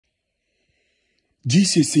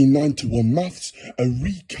GCSE 9-1 Maths, a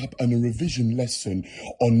recap and a revision lesson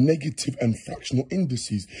on negative and fractional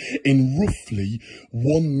indices in roughly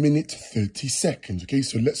 1 minute 30 seconds. Okay,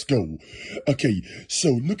 so let's go. Okay, so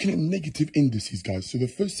looking at negative indices, guys. So the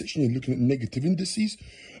first section, you're looking at negative indices.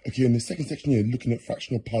 Okay, and the second section, you're looking at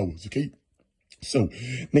fractional powers. Okay, so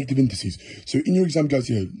negative indices. So in your exam, guys,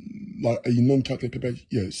 yeah, like a non-calculated paper,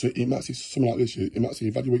 yeah, so it might say something like this, yeah, it might say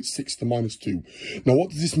evaluate 6 to minus 2. Now, what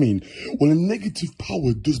does this mean? Well, a negative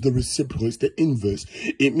power does the reciprocal, it's the inverse.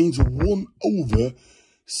 It means 1 over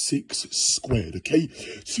 6 squared, okay?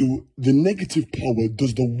 So the negative power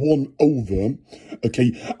does the 1 over,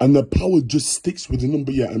 okay? And the power just sticks with the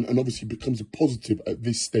number, yeah, and obviously becomes a positive at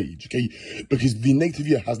this stage, okay? Because the negative,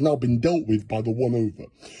 yeah, has now been dealt with by the 1 over.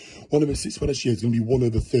 1 over 6 squared actually is going to be 1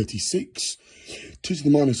 over 36. 2 to the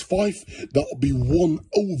minus 5, that will be 1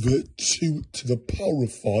 over 2 to the power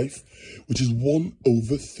of 5, which is 1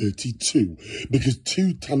 over 32. Because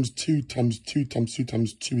 2 times 2 times 2 times 2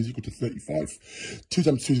 times 2 is equal to 35. 2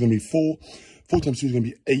 times 2 is going to be 4. 4 times 2 is going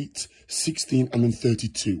to be 8, 16, and then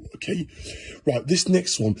 32, okay? Right, this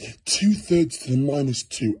next one, 2/3 to the minus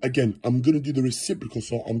 2. Again, I'm going to do the reciprocal,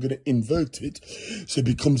 so I'm going to invert it. So it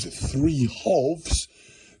becomes 3/2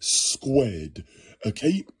 squared,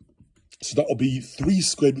 okay? So that will be 3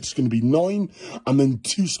 squared, which is going to be 9, and then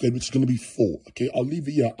 2 squared, which is going to be 4. Okay, I'll leave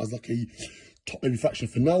it here as like a top heavy fraction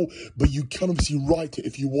for now, but you can obviously write it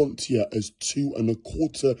if you want here as 2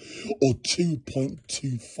 1/4 or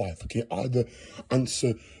 2.25. Okay, either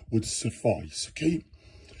answer would suffice. Okay.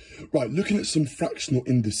 Right, looking at some fractional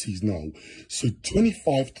indices now. So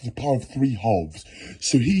 25 to the power of 3/2.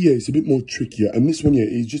 So here it's a bit more trickier. And this one here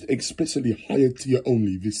is just explicitly higher tier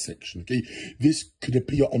only, this section, okay? This could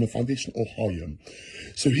appear on a foundation or higher.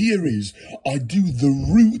 So here is, I do the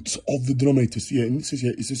root of the denominator. So yeah, and this is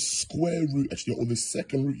here, it's a square root, actually, or the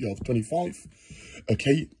second root here of 25,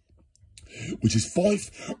 okay? Which is 5,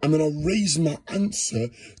 and then I raise my answer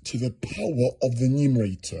to the power of the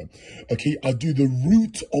numerator. Okay, I do the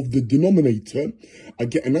root of the denominator, I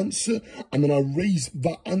get an answer, and then I raise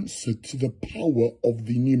that answer to the power of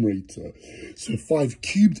the numerator. So 5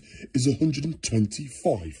 cubed is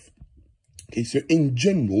 125. Okay, so in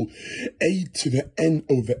general, a to the n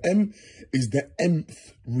over m is the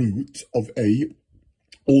nth root of a,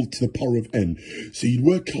 all to the power of n. So you'd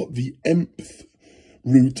work out the nth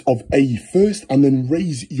root of a first, and then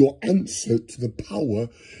raise your answer to the power,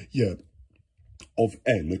 yeah, of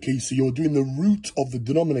n. Okay, so you're doing the root of the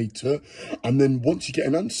denominator, and then once you get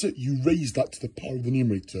an answer, you raise that to the power of the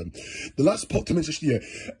numerator. The last part to mention here,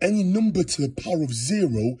 any number to the power of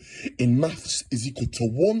 0 in maths is equal to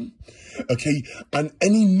 1. Okay, and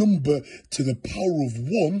any number to the power of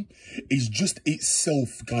 1 is just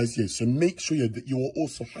itself, guys. Yeah, so make sure, yeah, that you are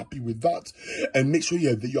also happy with that, and make sure,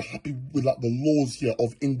 yeah, that you're happy with like the laws here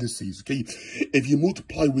of indices. Okay, if you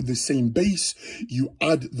multiply with the same base, you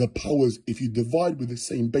add the powers. If you divide with the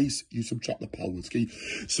same base, you subtract the powers. Okay,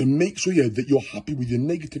 so make sure, yeah, that you're happy with your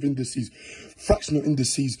negative indices, fractional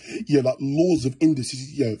indices, yeah, like laws of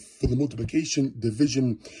indices, yeah, for the multiplication,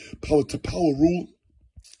 division, power to power rule.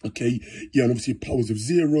 Okay, yeah, and obviously powers of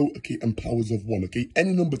 0, okay, and powers of 1, okay?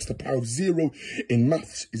 Any number to the power of 0 in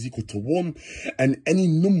maths is equal to 1, and any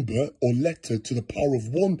number or letter to the power of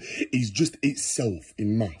 1 is just itself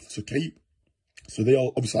in maths, okay? So they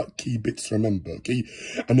are obviously like key bits to remember, okay?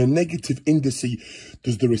 And a negative indice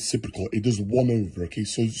does the reciprocal. It does 1 over, okay?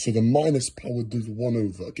 So the minus power does 1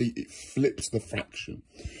 over, okay? It flips the fraction.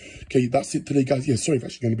 Okay, that's it today, guys. Yeah, sorry if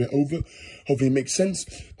actually going a bit over. Hopefully it makes sense.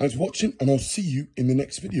 Thanks for watching, and I'll see you in the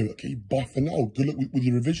next video, okay? Bye for now. Good luck with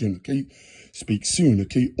your revision, okay? Speak soon,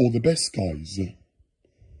 okay? All the best, guys.